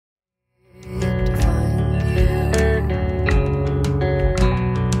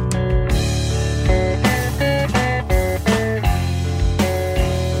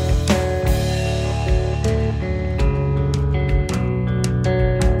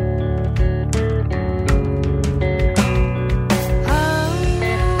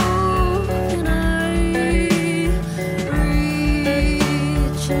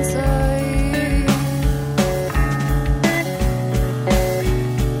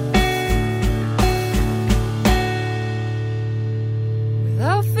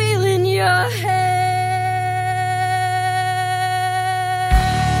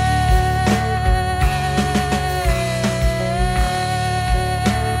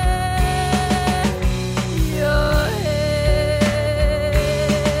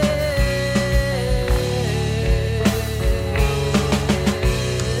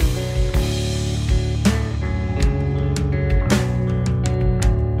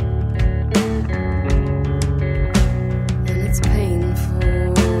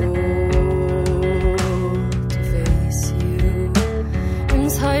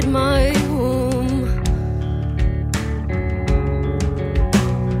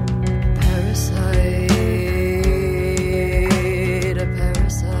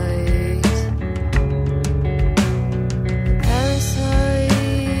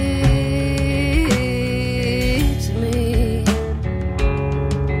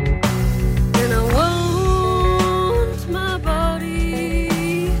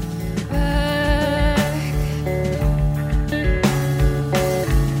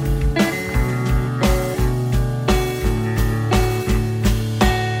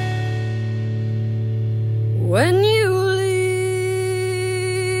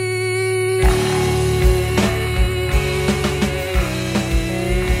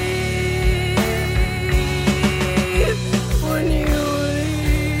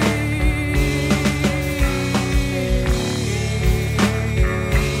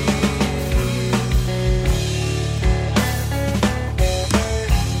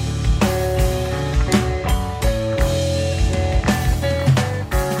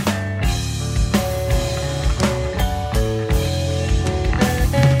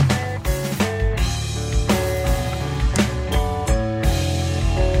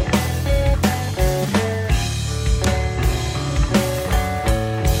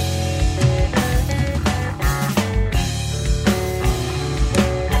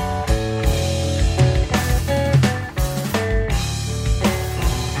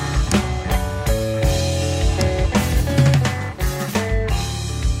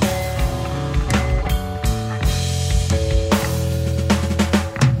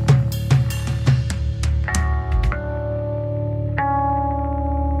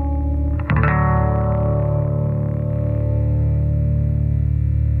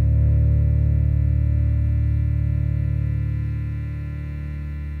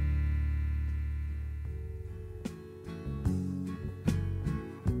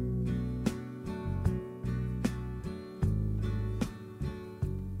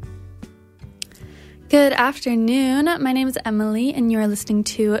Good afternoon. My name is Emily, and you're listening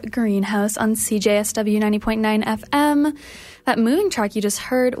to Greenhouse on CJSW 90.9 FM. That moving track you just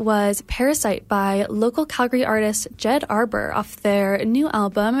heard was Parasite by local Calgary artist Jed Arbor off their new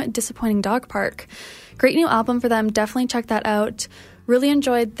album, Disappointing Dog Park. Great new album for them. Definitely check that out. Really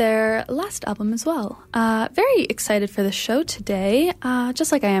enjoyed their last album as well. Very excited for the show today,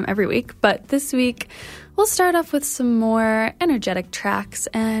 just like I am every week. But this week, we'll start off with some more energetic tracks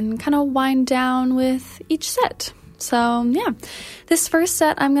and kind of wind down with each set. So, yeah. This first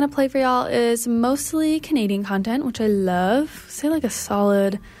set I'm going to play for y'all is mostly Canadian content, which I love. Say like a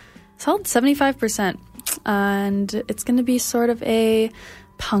solid 75%. And it's going to be sort of a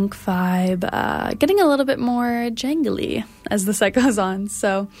punk vibe, getting a little bit more jangly as the set goes on.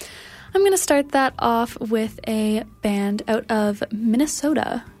 So I'm going to start that off with a band out of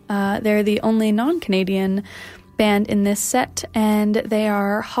Minnesota. They're the only non-Canadian band in this set, and they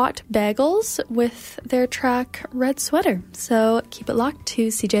are Hot Bagels with their track Red Sweater. So keep it locked to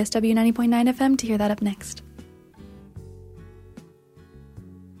CJSW 90.9 FM to hear that up next.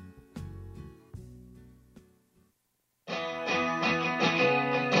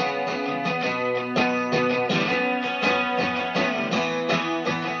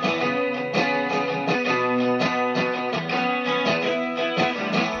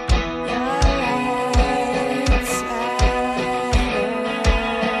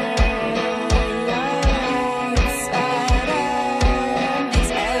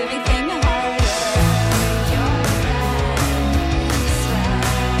 Everything harder.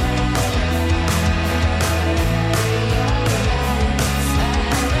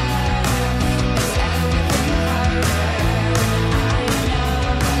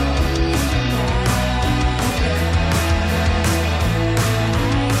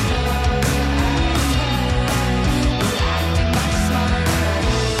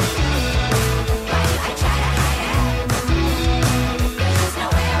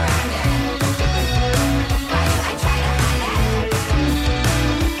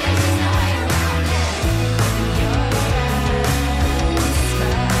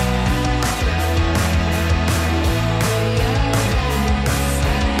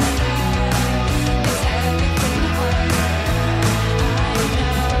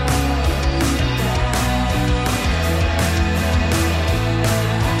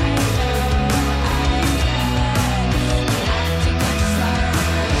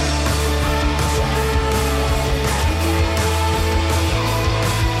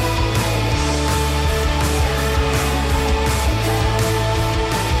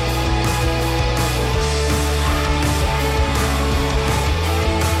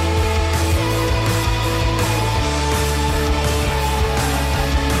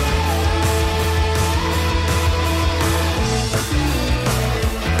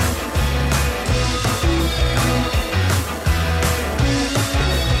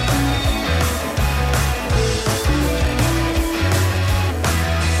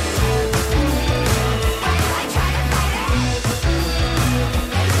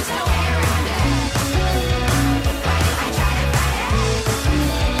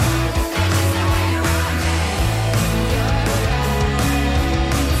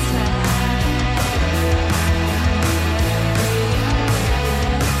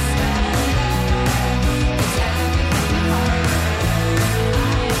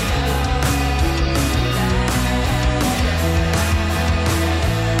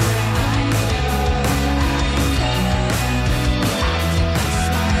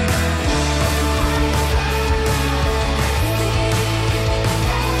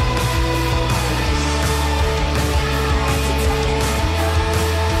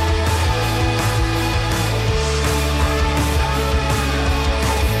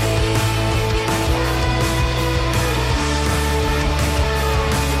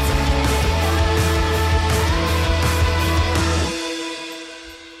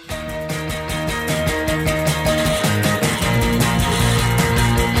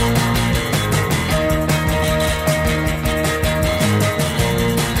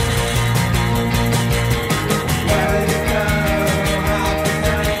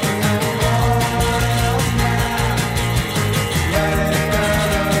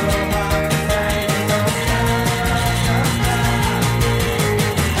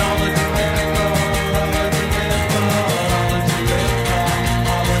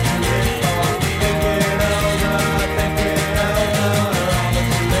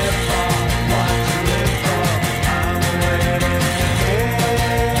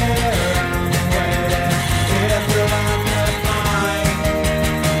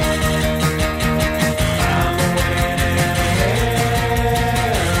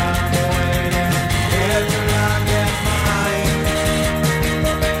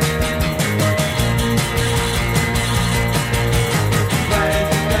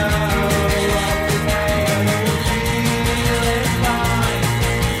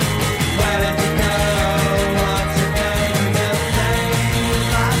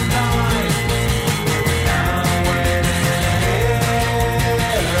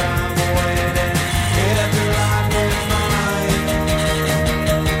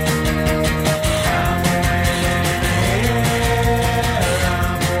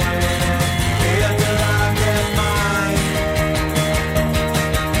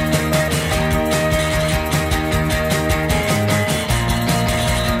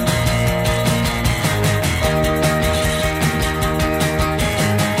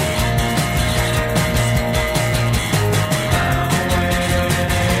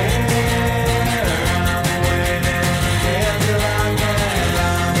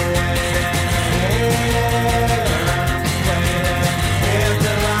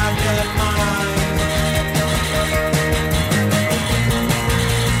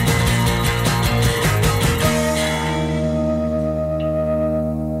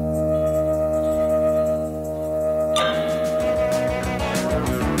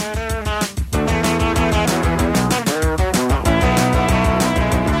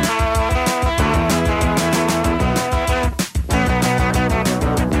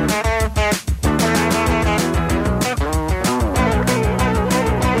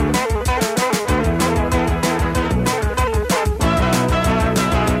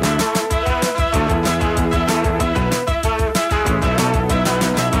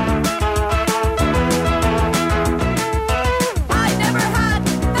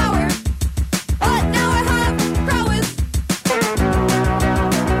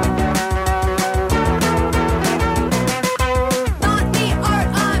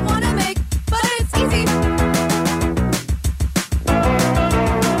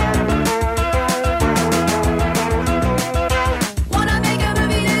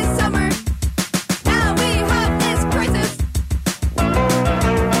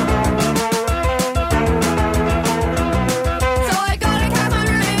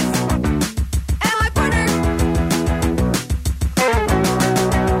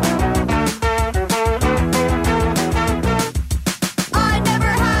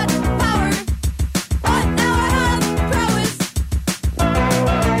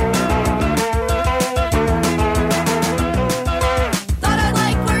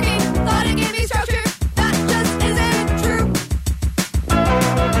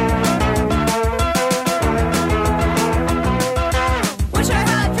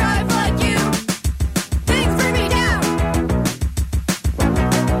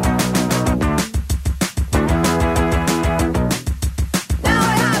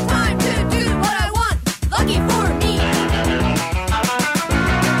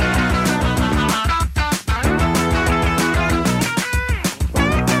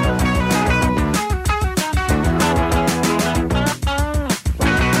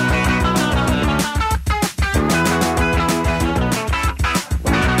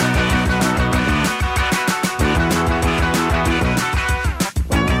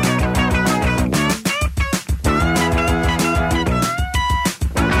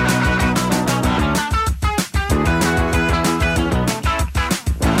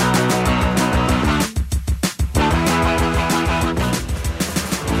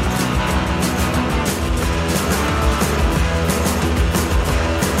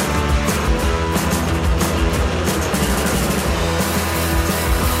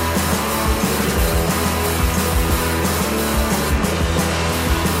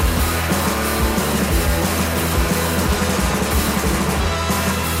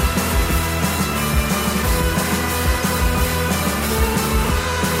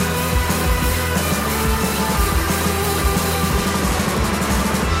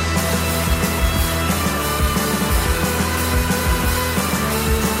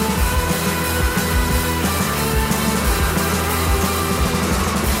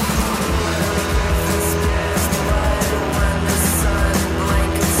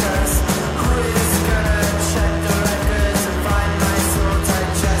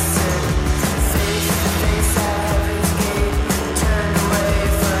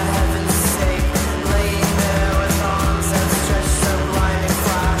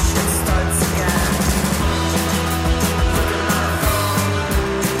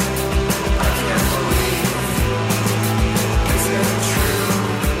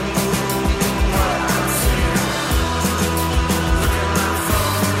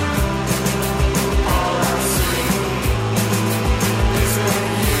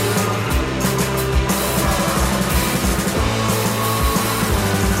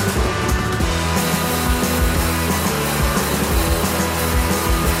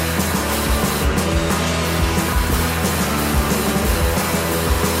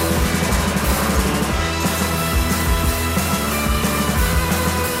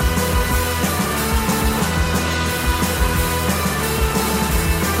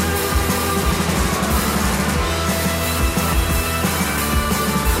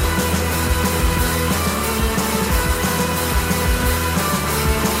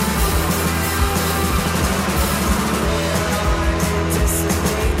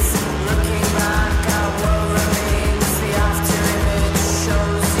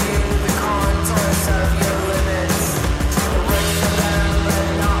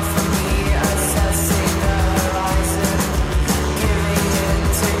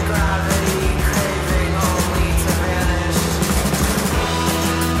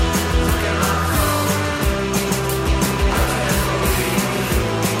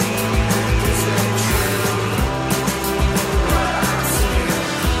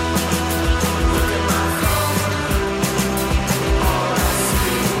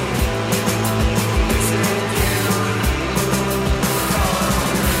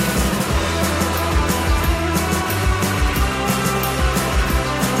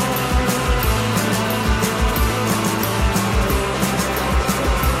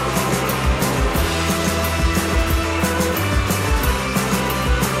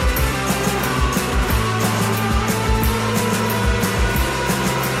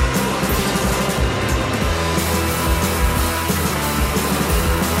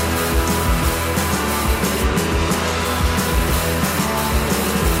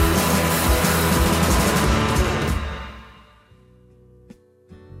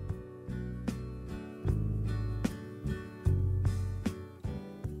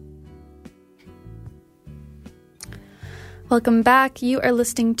 Welcome back. You are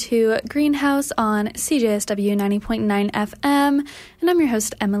listening to Greenhouse on CJSW 90.9 FM, and I'm your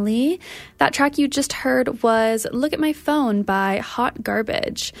host, Emily. That track you just heard was Look at My Phone by Hot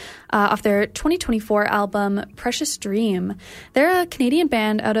Garbage off their 2024 album, Precious Dream. They're a Canadian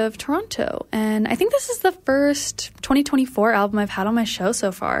band out of Toronto, and I think this is the first 2024 album I've had on my show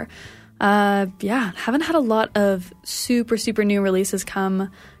so far. Haven't had a lot of super new releases come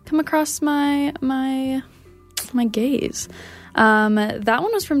across my gaze. That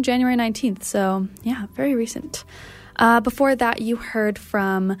one was from January 19th, so yeah, very recent. Before that, you heard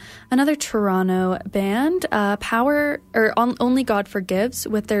from another Toronto band, Only God Forgives,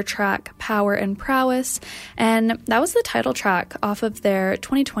 with their track Power and Prowess, and that was the title track off of their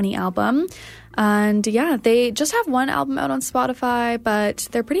 2020 album. And yeah, they just have one album out on Spotify, but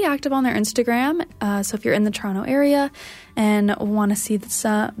they're pretty active on their Instagram. So if you're in the Toronto area and want to see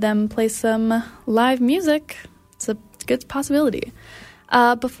them play some live music, it's a good possibility.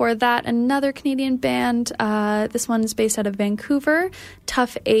 Before that, another Canadian band. This one's based out of Vancouver,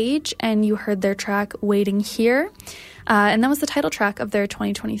 Tough Age, and you heard their track Waiting Here. And that was the title track of their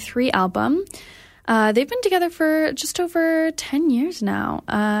 2023 album. They've been together for just over 10 years now.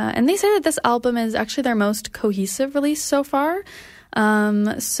 And they say that this album is actually their most cohesive release so far.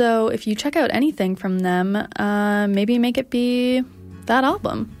 So if you check out anything from them, maybe make it be that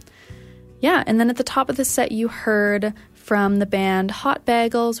album. Yeah, and then at the top of the set, you heard from the band Hot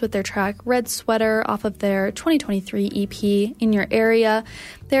Bagels with their track Red Sweater off of their 2023 EP, In Your Area.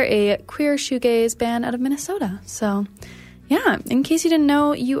 They're a queer shoegaze band out of Minnesota. So, yeah, in case you didn't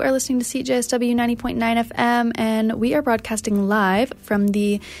know, you are listening to CJSW 90.9 FM, and we are broadcasting live from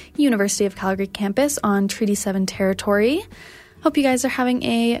the University of Calgary campus on Treaty 7 territory. Hope you guys are having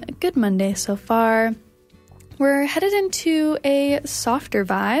a good Monday so far. We're headed into a softer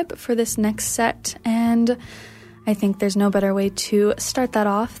vibe for this next set, and I think there's no better way to start that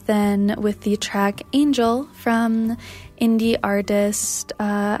off than with the track Angel from indie artist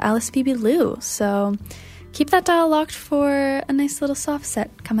Alice Phoebe Liu. So keep that dial locked for a nice little soft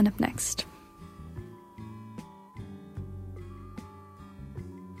set coming up next.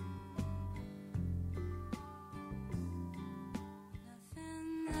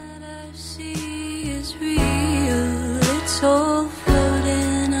 Nothing that I see is real. It's all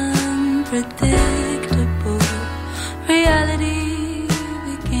floating, unpredictable. Reality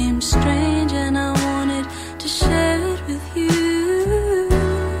became strange, and I wanted to share it with you.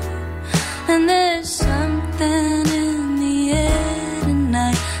 And there's something in the air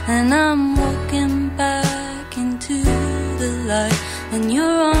tonight, and I'm walking back into the light, and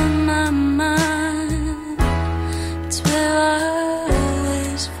you're on my mind. It's where I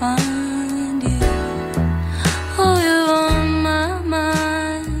always find you. Oh, you're on my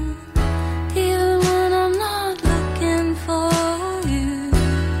mind, even when I'm not looking for you.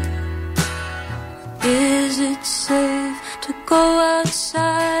 Is it safe to go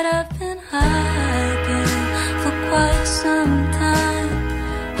outside? I've been hiding for quite some time.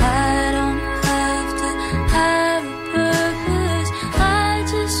 I don't have to have a purpose, I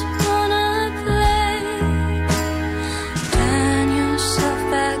just wanna play. Turn yourself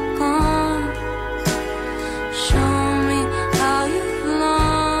back on, show me how you've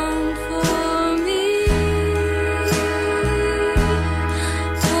longed for me,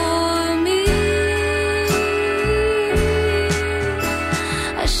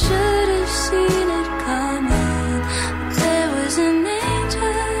 I should have seen it coming, but there was an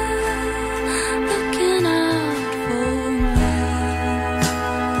angel looking out for me.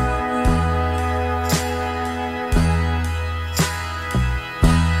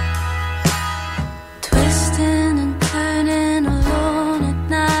 Twisting and turning alone at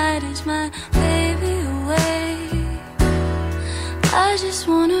night, is my baby awake? I just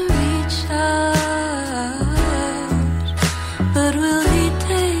wanna reach out, but will he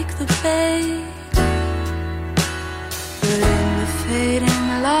take the bait? But in the fading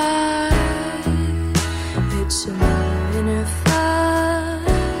light, it's another inner fight.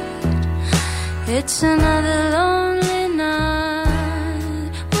 It's another lonely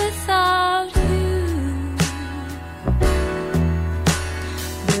night without you.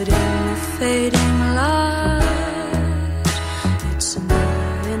 But in the fading light, it's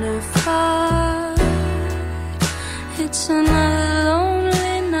another inner fight. It's another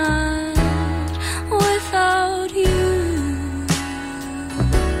lonely night without you.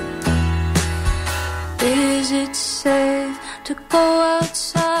 Is it safe to go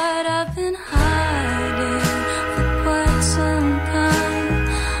outside? I've been hiding for quite some time.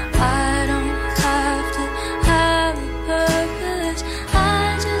 I don't have to have a purpose,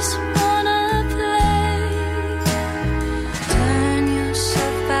 I just wanna play.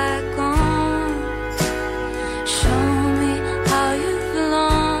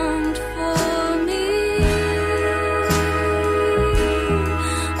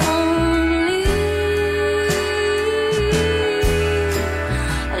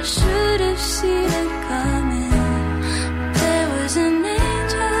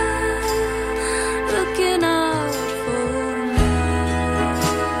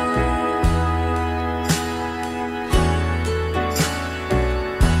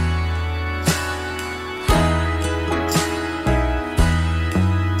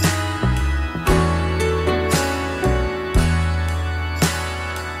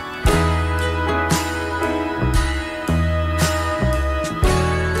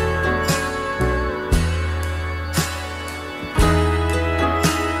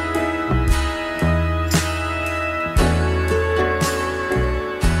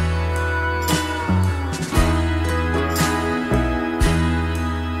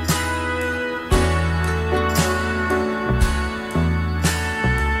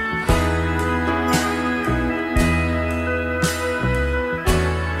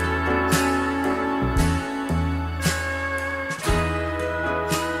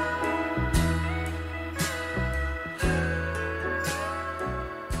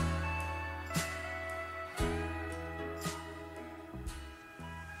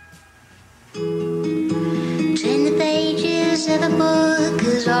 pages of a book,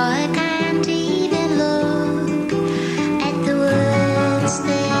 'cause I can't even look at the words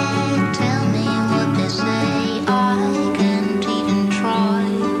that tell me what they say. I can't even try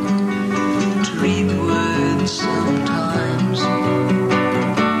to read the words sometimes.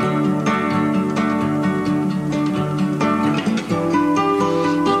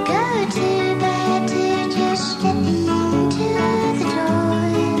 You go to bed to just step into the door.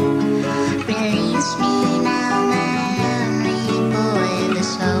 Release me now, my lonely boy, the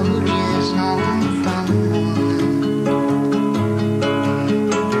soldier's home from war.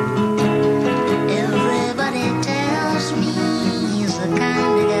 Everybody tells me he's the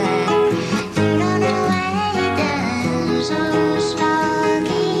kind of guy who don't know what he does. Oh,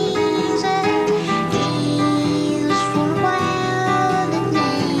 stargazer, he's for a while with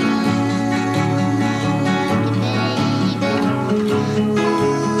me.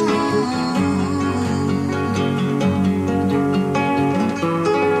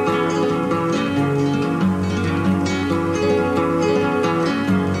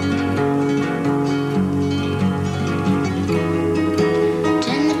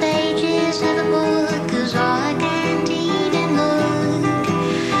 Turn the pages of a book, 'cause I can't even look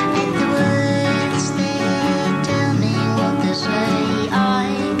at the words that tell me what they say. I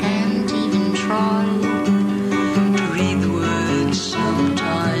can't even try to read the words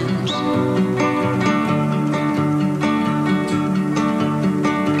sometimes.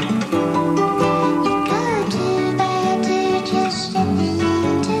 You go to bed to just step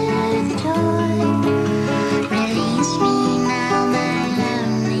into the door. Release me now, my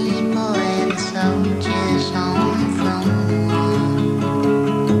lonely boy, the soldier's home from war.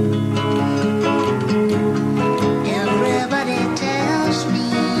 Everybody tells me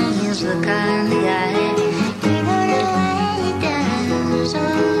he's the kind of guy you don't know what he does.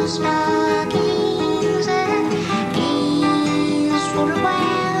 Oh, stargazer, he's for a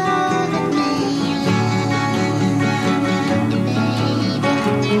while with me.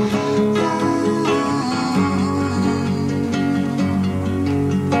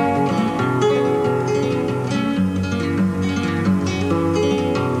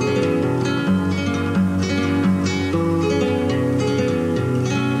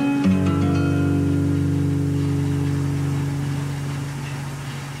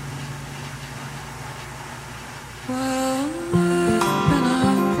 Well, when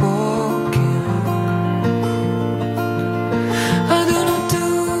I'm walking, I do not do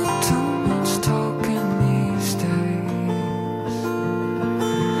too much talking these days.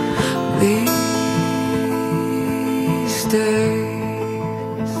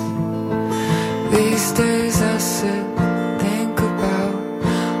 These days I sit, think about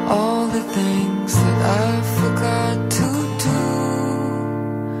all the things that I forgot to do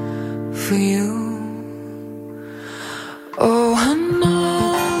for you. Oh, and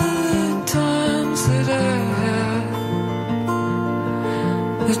all the times that I had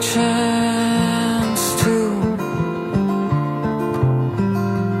the chance to.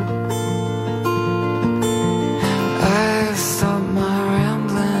 I've stopped my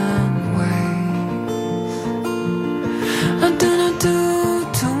rambling ways. I do not do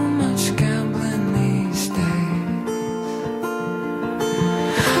too much gambling these days.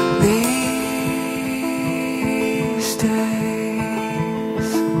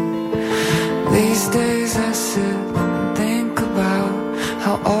 These days I sit and think about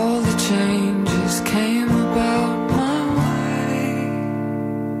how all the changes came about my way.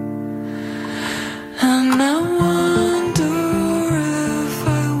 And I wonder if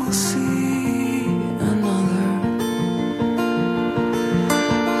I will see another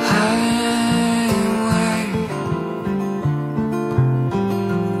highway.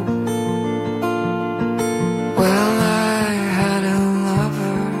 Well, I had a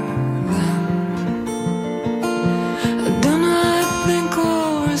lover then. I do not think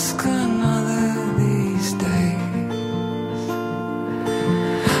I'll risk another these days.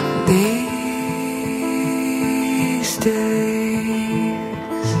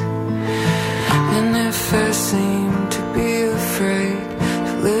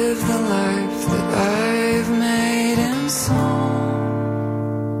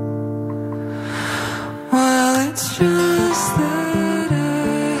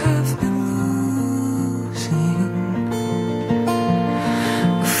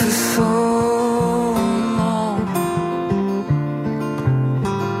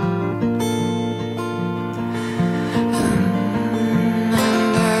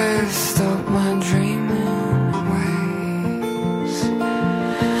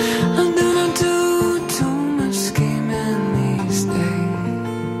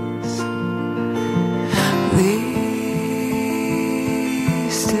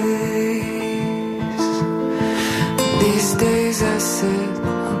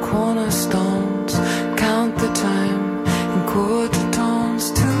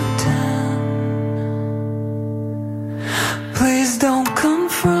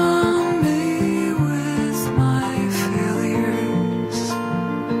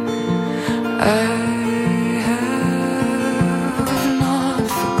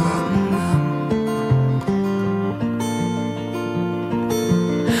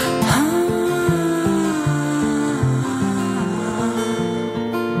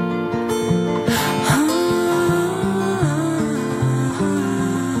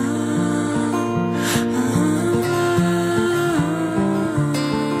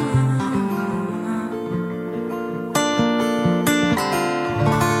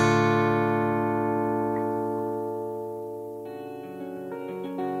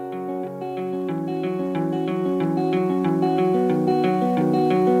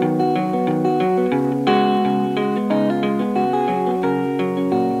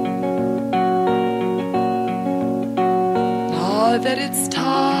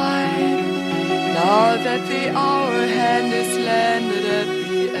 Now that the hour hand is landed at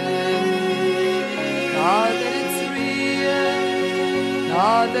the end, now that it's real,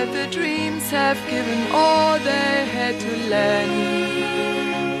 now that the dreams have given all they had to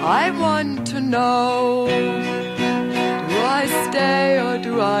lend, I want to know, do I stay or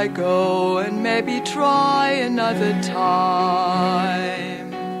do I go and maybe try another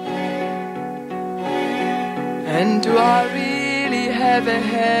time? And do I really have a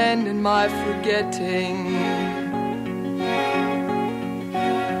hand in my forgetting?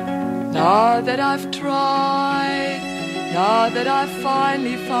 Now that I've tried, now that I've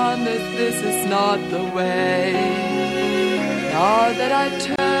finally found that this is not the way, now that I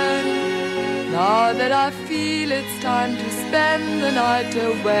turn, now that I feel it's time to spend the night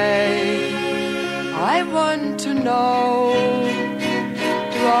away, I want to know,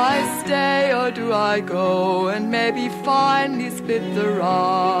 do I stay or do I go and maybe finally split the rhyme?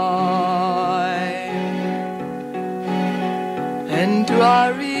 And do I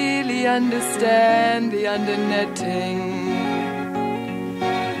really understand the undernetting?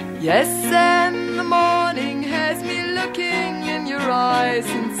 Yes, and the morning has me looking in your eyes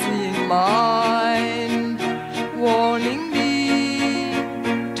and seeing mine, warning me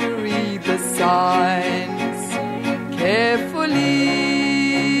to read the signs carefully.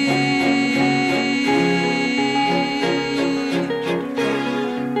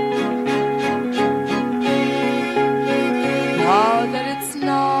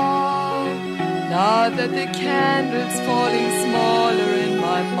 Now that the candle's falling smaller in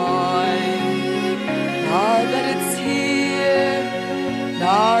my mind, now that it's here,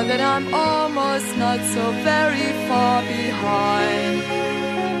 now that I'm almost not so very far behind,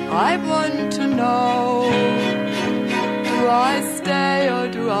 I want to know, do I stay or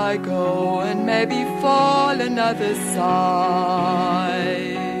do I go and maybe fall another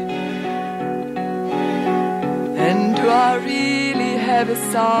side? And do I really have a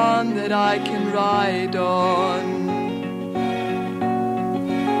song that I can ride on?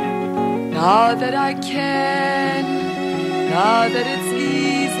 Now that I can, now that it's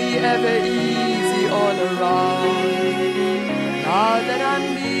easy, ever easy all around, now that I'm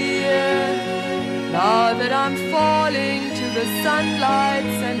near, now that I'm falling to the sunlight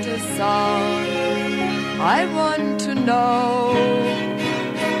center sound, I want to know,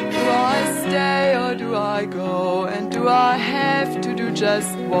 do I stay or do I go? And do I have to do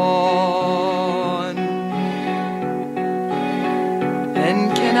just one?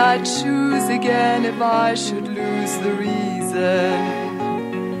 And can I choose again if I should lose the reason?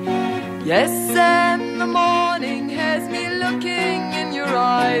 Yes, and the morning has me looking in your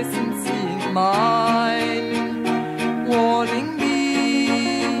eyes and seeing mine, warning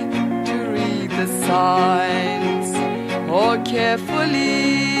me to read the signs more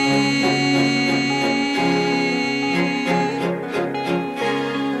carefully.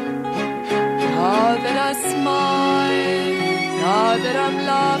 Now that I smile, now that I'm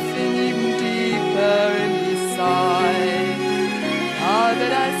laughing even deeper inside, now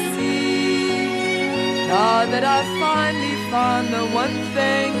that I see, now that I finally found the one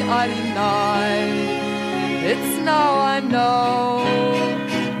thing I denied, it's now I know,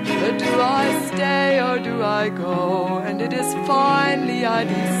 but do I stay or do I go? And it is finally I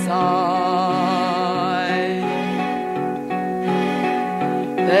decide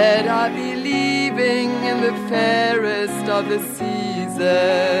that I believe in the fairest of the seasons.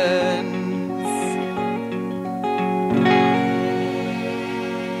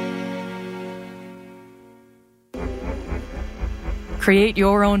 Create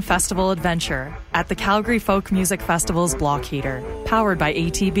your own festival adventure at the Calgary Folk Music Festival's Block Heater, powered by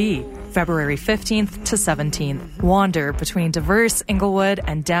ATB, February 15th to 17th. Wander between diverse Inglewood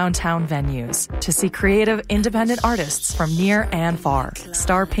and downtown venues to see creative independent artists from near and far.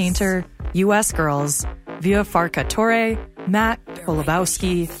 Star Painter, US Girls, Via Farka Torre, Matt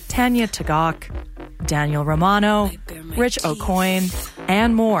Golubowski, Tanya Tagak, Daniel Romano, Rich O'Coin,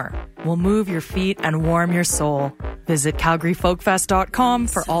 and more will move your feet and warm your soul. Visit CalgaryFolkFest.com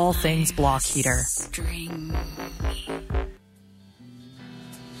for all things Block Heater.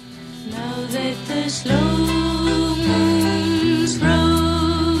 Now that the slow moons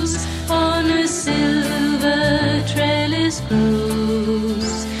rose on a silver trellis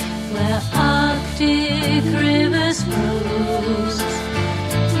grows, where Arctic rivers flows.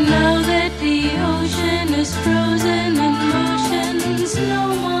 Now that the ocean is frozen in motions,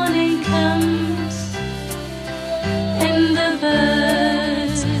 no morning comes, and the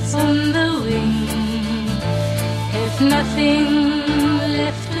birds on the wing have nothing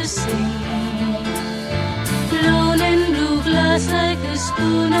left to sing. Blown in blue glass like a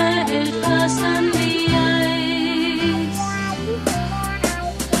schooner held fast on the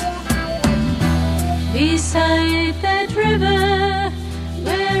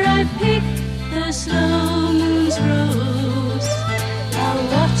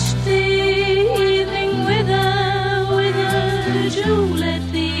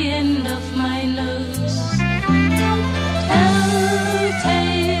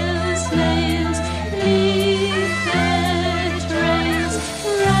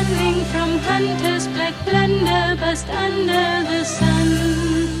from hunters, black blunderbuss under the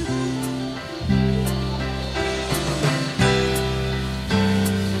sun.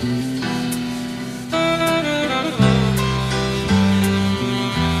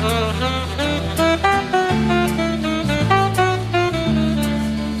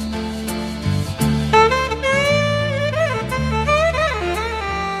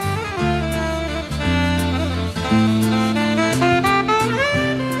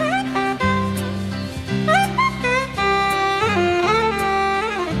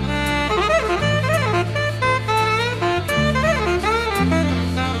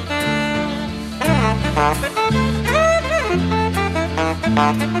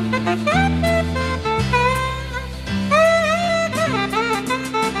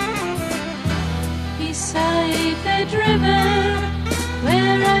 Beside that river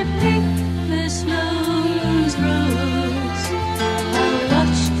where I picked the slow moon's rose, I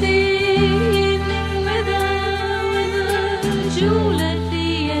watched the evening with a jewel at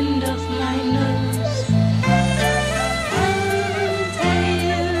the end of my nose. And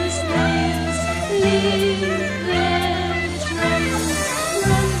tales leave their trails,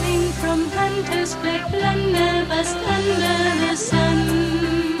 running from hunters, black blunderbuss under the sun.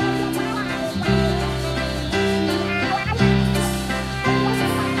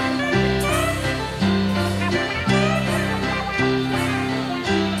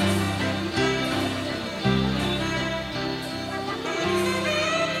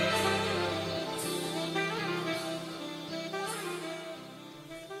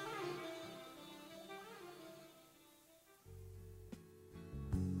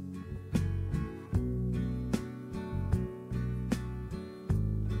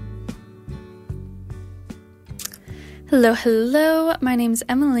 Hello, hello. My name's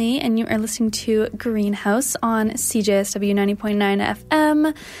Emily, and you are listening to Greenhouse on CJSW 90.9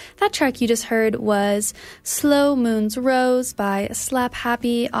 FM. That track you just heard was Slow Moon's Rose by Slap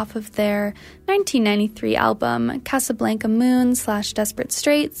Happy off of their 1993 album Casablanca Moon / Desperate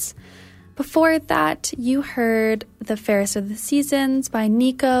Straits. Before that, you heard The Fairest of the Seasons by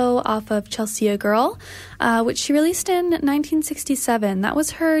Nico off of Chelsea Girl, which she released in 1967. That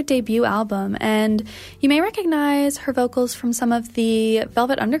was her debut album, and you may recognize her vocals from some of the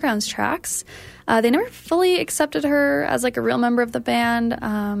Velvet Underground's tracks. They never fully accepted her as like a real member of the band.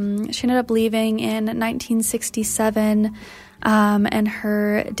 She ended up leaving in 1967, and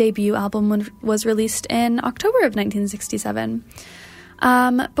her debut album was released in October of 1967.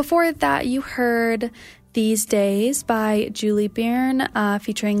 Before that, you heard These Days by Julie Byrne,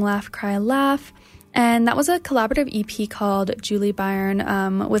 featuring Laugh, Cry, Laugh. And that was a collaborative EP called Julie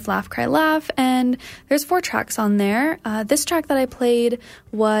Byrne with Laugh, Cry, Laugh. And there's 4 tracks on there. This track that I played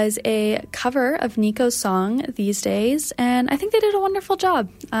was a cover of Nico's song, These Days. And I think they did a wonderful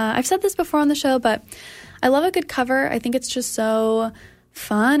job. I've said this before on the show, but I love a good cover. I think it's just so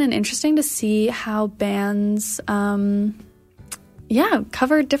fun and interesting to see how bands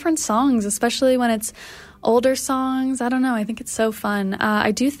cover different songs, especially when it's older songs. I don't know. I think it's so fun.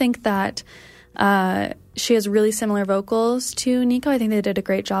 I do think that she has really similar vocals to Nico. I think they did a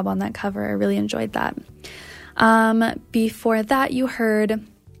great job on that cover. I really enjoyed that. Before that, you heard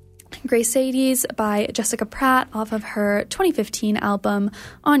Grace Sadies by Jessica Pratt off of her 2015 album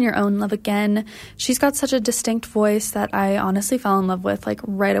On Your Own, Love Again. She's got such a distinct voice that I honestly fell in love with like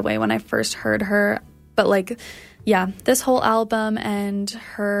right away when I first heard her. But like, yeah, this whole album and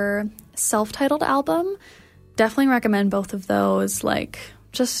her self-titled album, definitely recommend both of those. Like,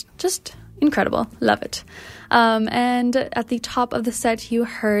 just incredible. Love it. And at the top of the set, you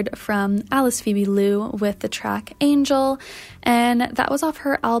heard from Alice Phoebe Lou with the track Angel, and that was off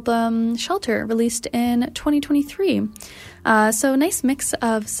her album Shelter, released in 2023. So nice mix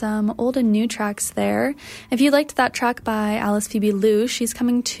of some old and new tracks there. If you liked that track by Alice Phoebe Lou, she's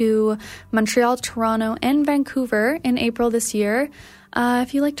coming to Montreal, Toronto, and Vancouver in April this year,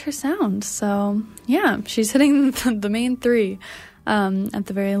 if you liked her sound. So yeah, she's hitting the main 3 at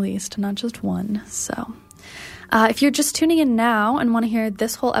the very least, not just one. So if you're just tuning in now and want to hear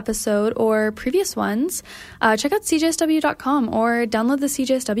this whole episode or previous ones, check out cjsw.com or download the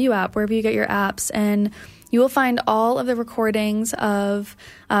CJSW app wherever you get your apps, and you will find all of the recordings of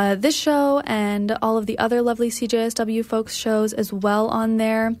this show and all of the other lovely CJSW folks shows as well on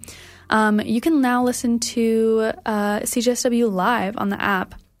there. You can now listen to CJSW live on the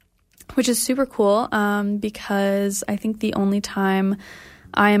app, which is super cool because I think the only time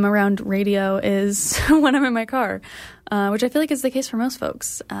I am around radio is when I'm in my car, which I feel like is the case for most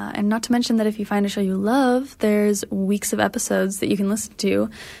folks. And not to mention that if you find a show you love, there's weeks of episodes that you can listen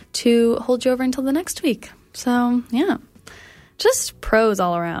to hold you over until the next week. So yeah, just pros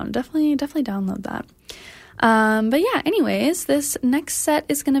all around. Definitely download that. But yeah, anyways, this next set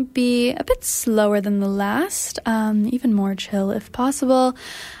is going to be a bit slower than the last, even more chill if possible,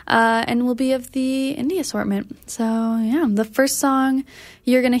 and will be of the indie assortment. So yeah, the first song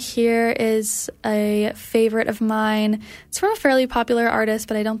you're going to hear is a favorite of mine. It's from a fairly popular artist,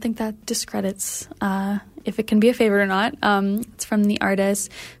 but I don't think that discredits if it can be a favorite or not. It's from the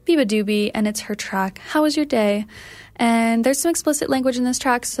artist beabadoobee, and it's her track, How Was Your Day? And there's some explicit language in this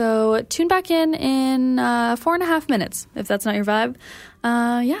track, so tune back in 4.5 minutes, if that's not your vibe.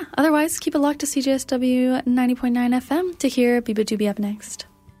 Yeah, otherwise, keep it locked to CJSW 90.9 FM to hear beabadoobee up next.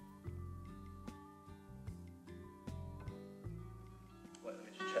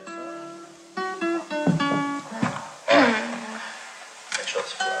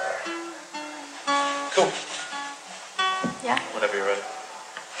 Cool. Yeah. Whenever you're ready.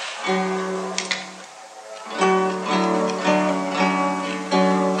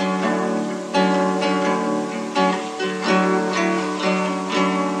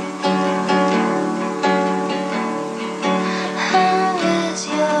 How was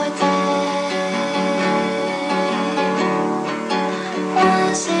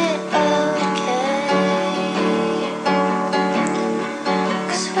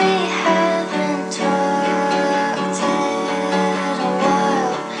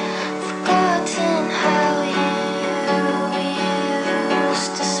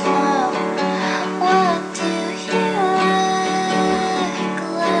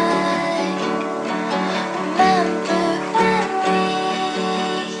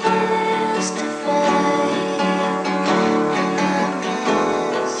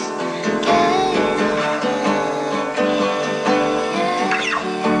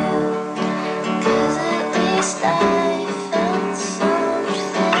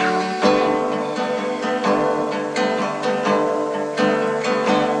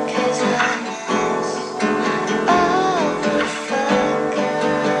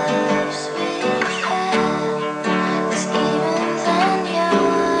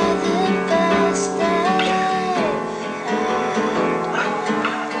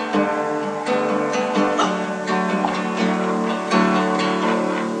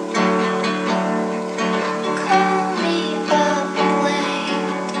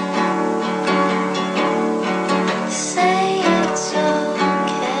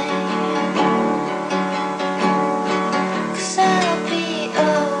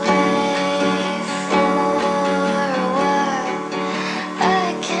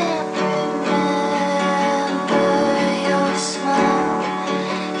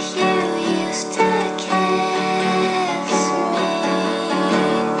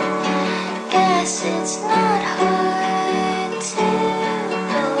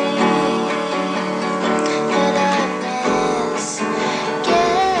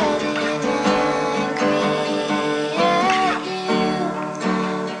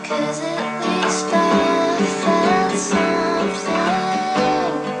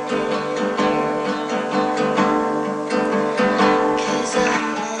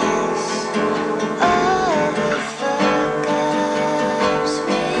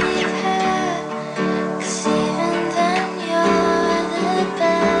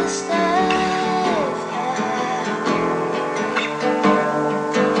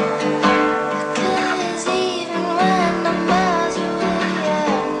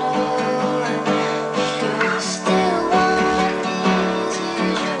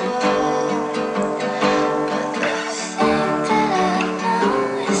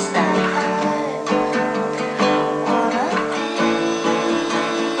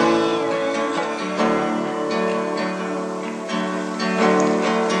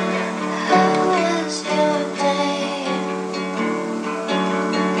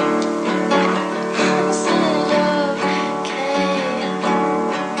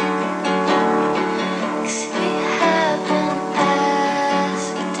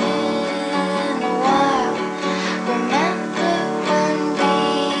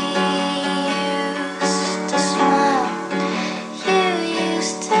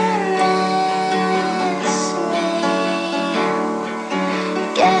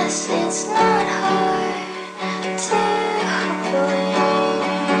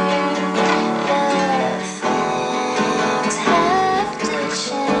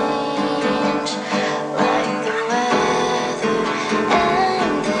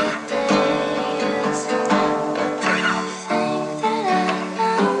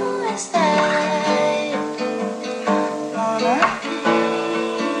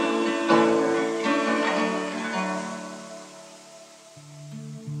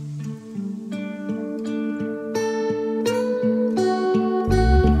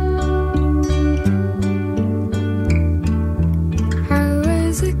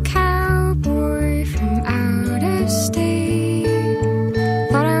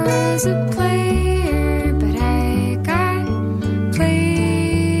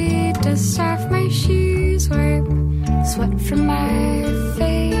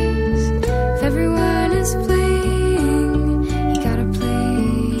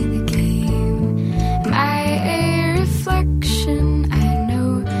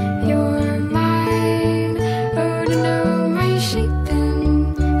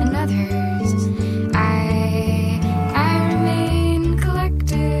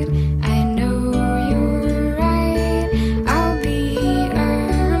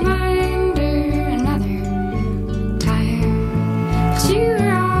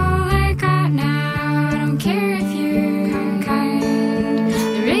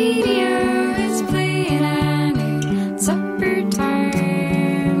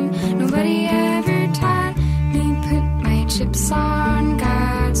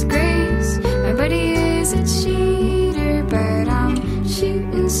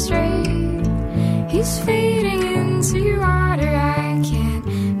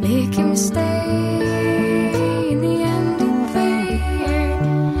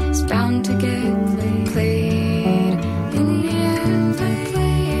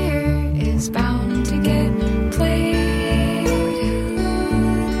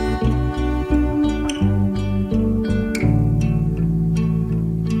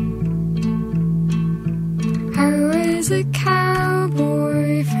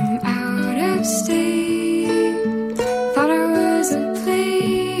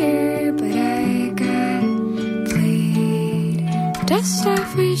Just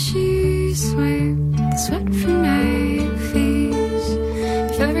after she swiped the sweat from my face.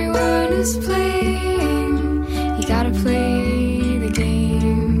 If everyone is playing, you gotta play the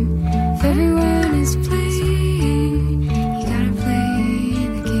game. If everyone is playing, you gotta play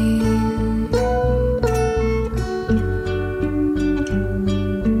the game.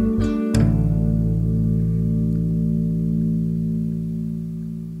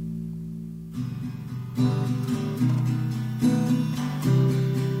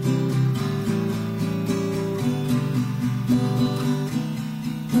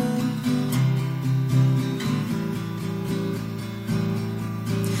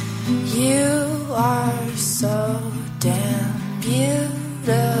 You are so damn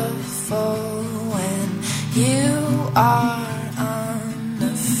beautiful when you are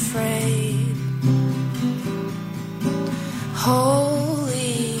unafraid.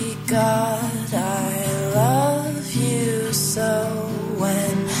 Holy God, I love you so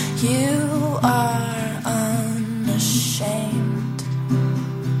when you are unashamed.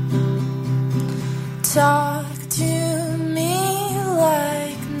 Talk to me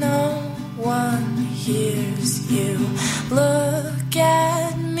like no one hears you. Look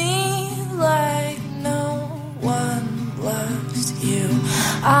at me like no one loves you.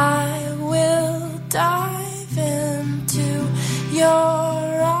 I will dive into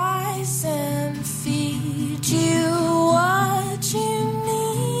your eyes and feed you what you need.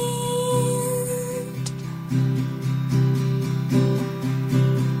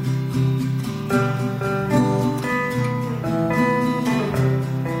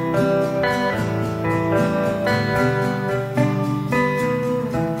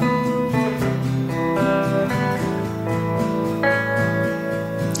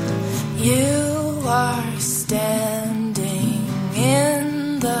 You are standing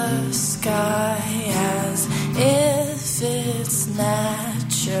in the sky as if it's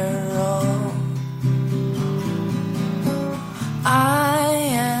natural. I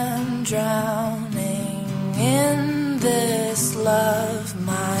am drowning in this love.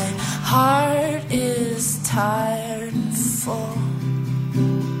 My heart is tired and full.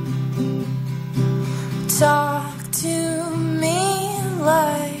 Talk to me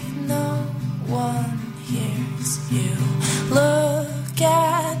like no one hears you. Look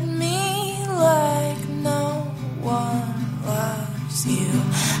at me like no one loves you.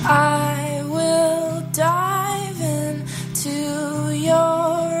 I will dive into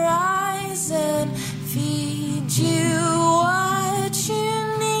your eyes and feed you what you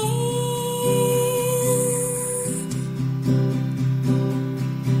need.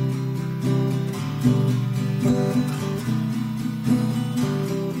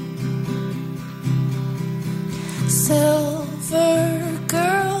 Silver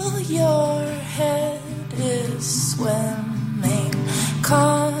girl, your head is swimming,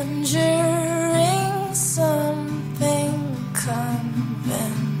 conjuring something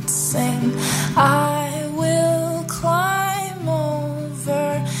convincing. I will climb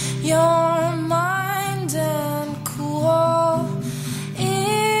over your mind and cool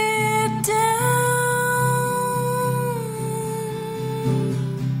it down.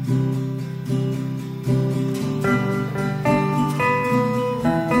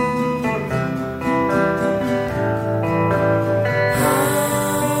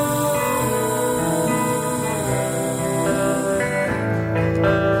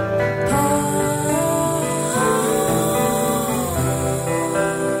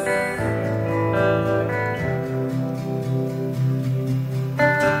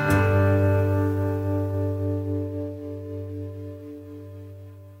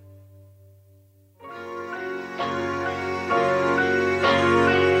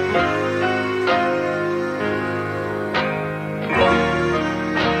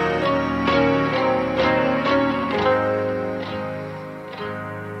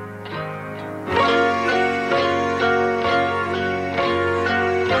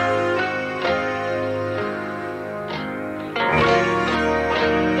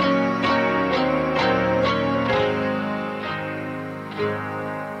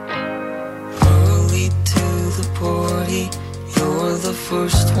 Early to the party, you're the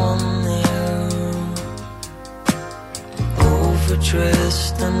first one there.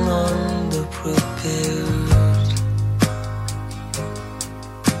 Overdressed and underprepared,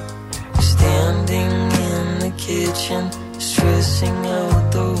 standing in the kitchen, stressing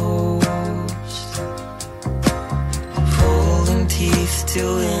out the roast, pulling teeth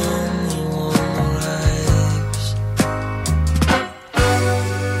till anyone arrives.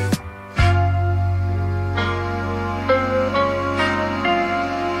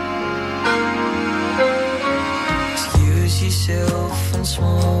 Excuse yourself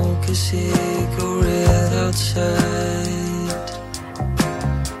smoke a cigarette outside.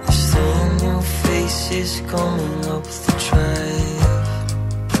 This thing your face is coming up the drive.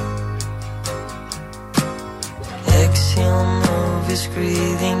 Exhale nervous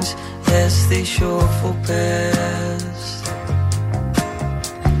greetings as they shuffle past.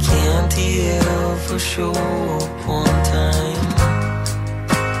 Can't he ever show up on time?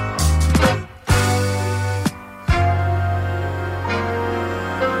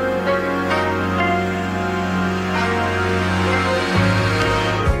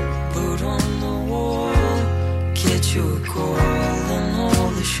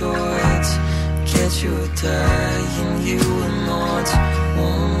 You're dying, you and not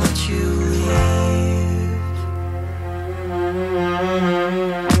won't let you leave.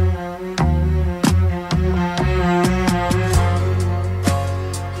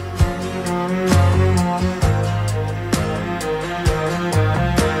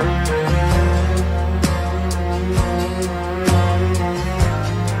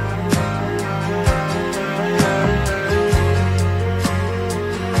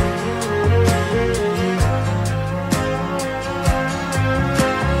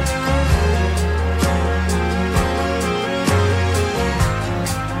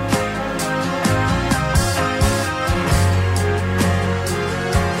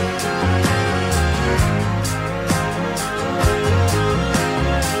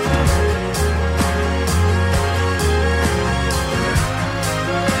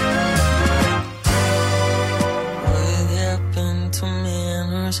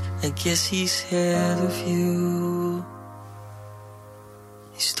 Guess he's ahead of you.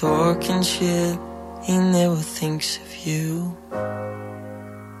 He's talking shit, he never thinks of you.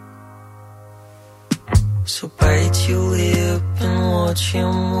 So bite your lip and watch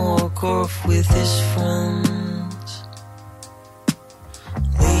him walk off with his friends,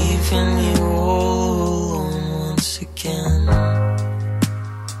 leaving you all alone once again.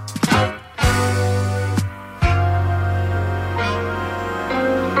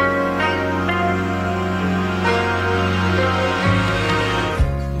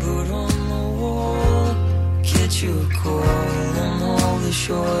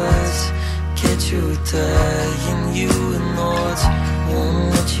 You're dying, you and not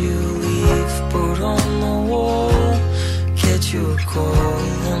won't let you leave. Put on the wall, get your call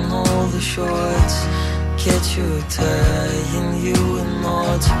and all the shots. Get your dying, you and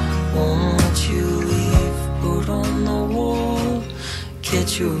not won't let you leave. Put on the wall,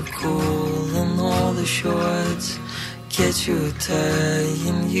 get your call and all the shots. Get your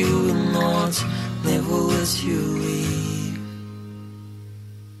dying, you and not never let you leave.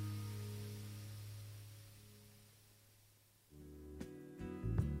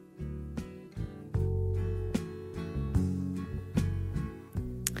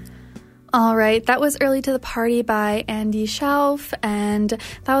 All right, that was Early to the Party by Andy Schauf, and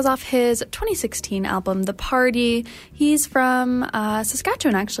that was off his 2016 album, The Party. He's from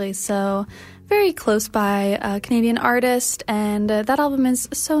Saskatchewan, actually, so very close by, Canadian artist, and that album is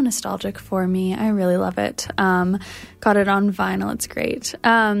so nostalgic for me. I really love it. Got it on vinyl. It's great.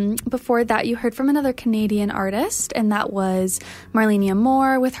 Before that, you heard from another Canadian artist, and that was Marlenia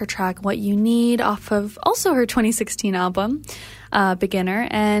Moore with her track What You Need off of also her 2016 album, Beginner.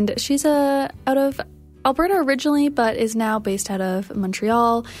 And she's out of Alberta originally, but is now based out of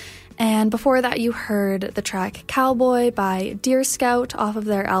Montreal. And before that, you heard the track Cowboy by Deer Scout off of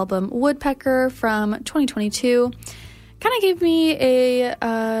their album Woodpecker from 2022. Kind of gave me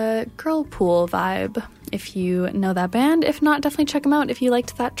a girl pool vibe, if you know that band. If not, definitely check them out if you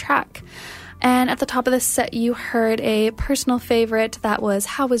liked that track. And at the top of the set, you heard a personal favorite. That was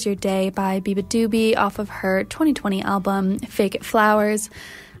How Was Your Day by Biba Doobie off of her 2020 album Fake It Flowers.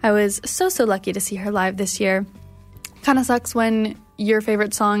 I was so lucky to see her live this year. Kind of sucks when your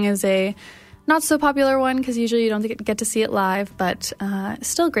favorite song is a not so popular one, because usually you don't get to see it live, but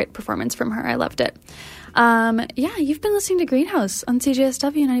still a great performance from her. I loved it. You've been listening to Greenhouse on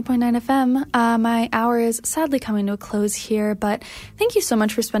CJSW 90.9 FM. My hour is sadly coming to a close here, but thank you so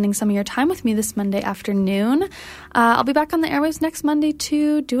much for spending some of your time with me this Monday afternoon. I'll be back on the airwaves next Monday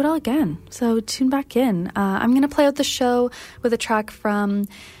to do it all again, so tune back in. I'm going to play out the show with a track from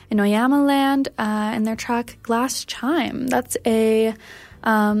Inoyama Land and their track Glass Chime. That's a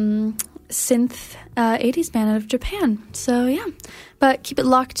synth 80s band out of Japan. So yeah, but keep it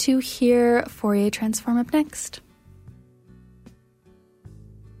locked to hear Fourier Transform up next.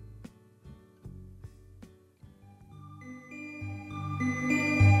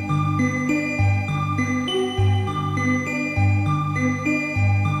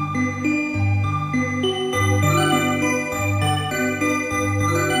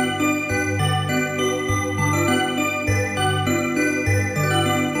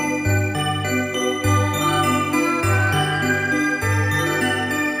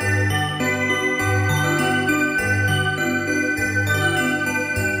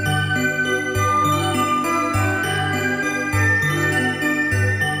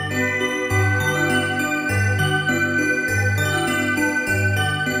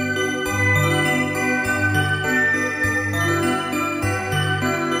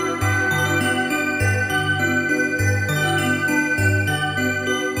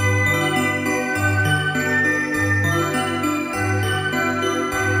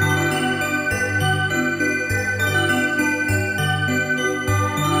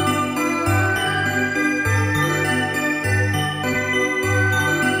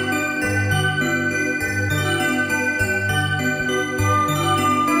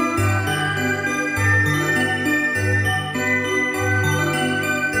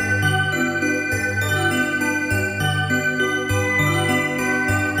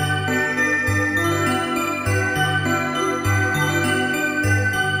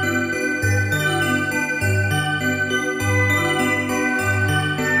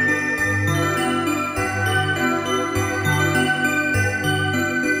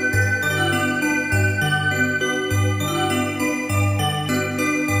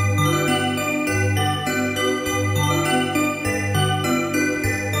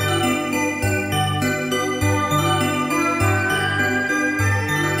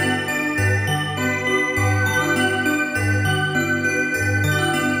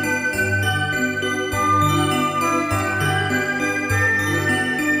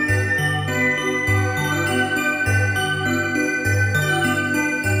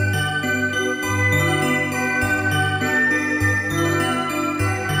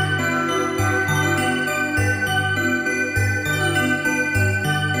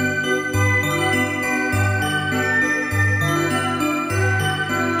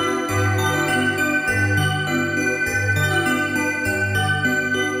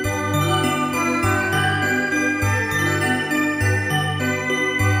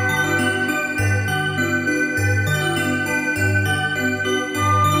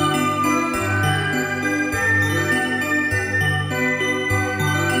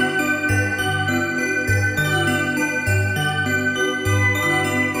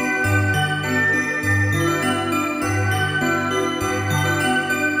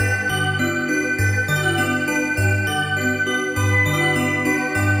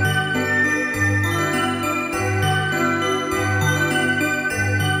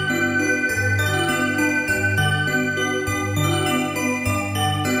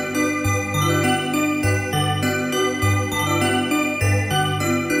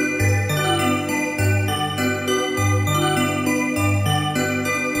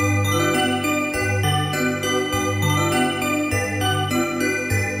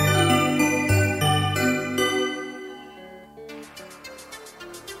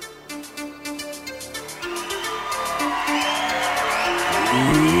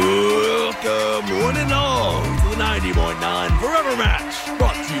 90.9 Forever Match,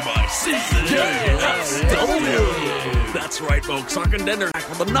 brought to you by CJSW. That's right, folks. Our contenders back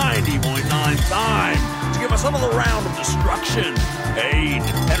for the 90.9 time to give us another round of destruction, pain,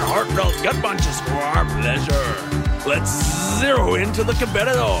 and heartfelt gut punches for our pleasure. Let's zero into the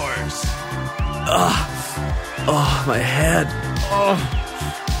competitors. My head.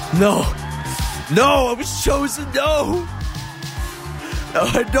 No, I was chosen. No,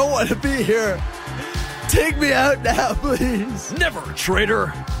 I don't want to be here. Take me out now, please. Never,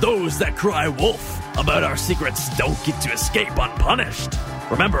 traitor. Those that cry wolf about our secrets don't get to escape unpunished.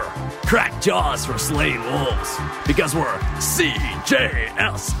 Remember, crack jaws for slaying wolves, because we're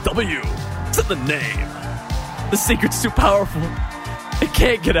CJSW. To the name. The secret's too powerful. It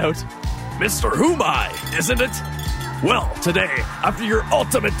can't get out. Mr. Whomai, isn't it? Well, today, after your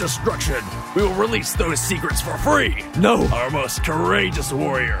ultimate destruction, we will release those secrets for free. No. Our most courageous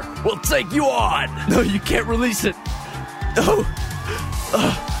warrior will take you on. No, you can't release it. No.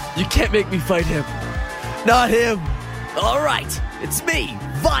 You can't make me fight him. Not him. All right, it's me,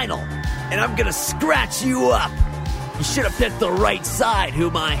 Vinyl, and I'm gonna scratch you up. You should have picked the right side,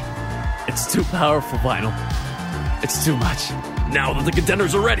 Whomai. It's too powerful, Vinyl. It's too much. Now that the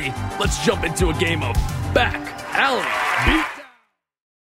contenders are ready, let's jump into a game of Back Alley Beat.